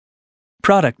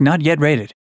Product not yet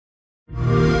rated.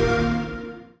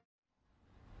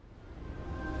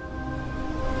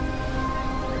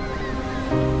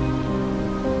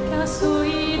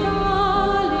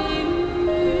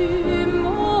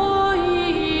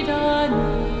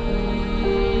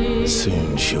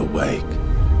 Soon she'll wake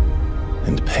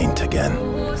and paint again.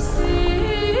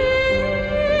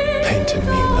 Paint a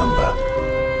new number,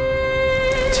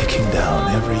 ticking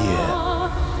down every year.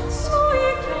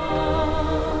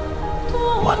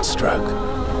 One stroke,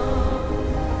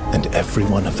 and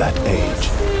everyone of that age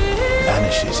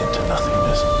vanishes into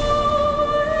nothingness.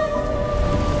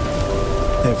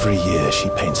 Every year she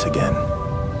paints again,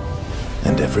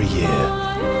 and every year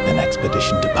an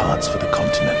expedition departs for the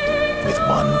continent with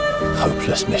one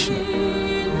hopeless mission: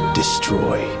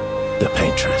 destroy the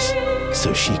Paintress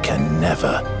so she can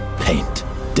never paint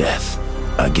death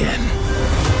again.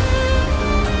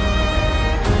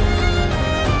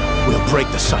 We'll break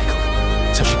the cycle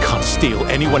so she can't steal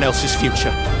anyone else's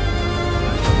future.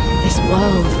 This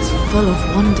world is full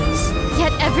of wonders.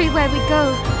 Yet everywhere we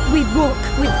go, we walk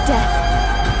with death.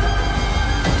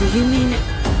 Do you mean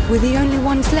we're the only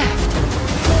ones left?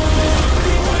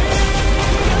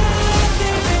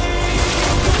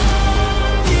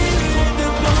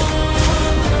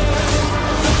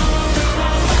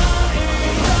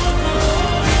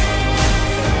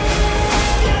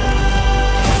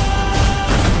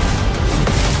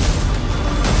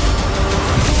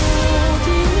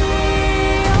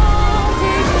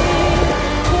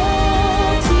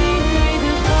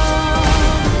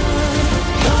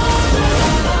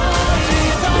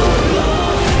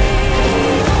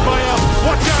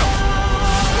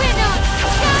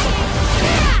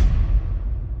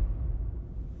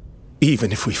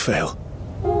 Even if we fail,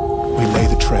 we lay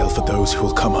the trail for those who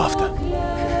will come after.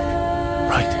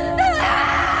 Right?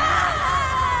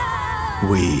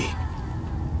 We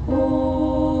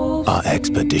are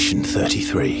Expedition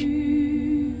 33.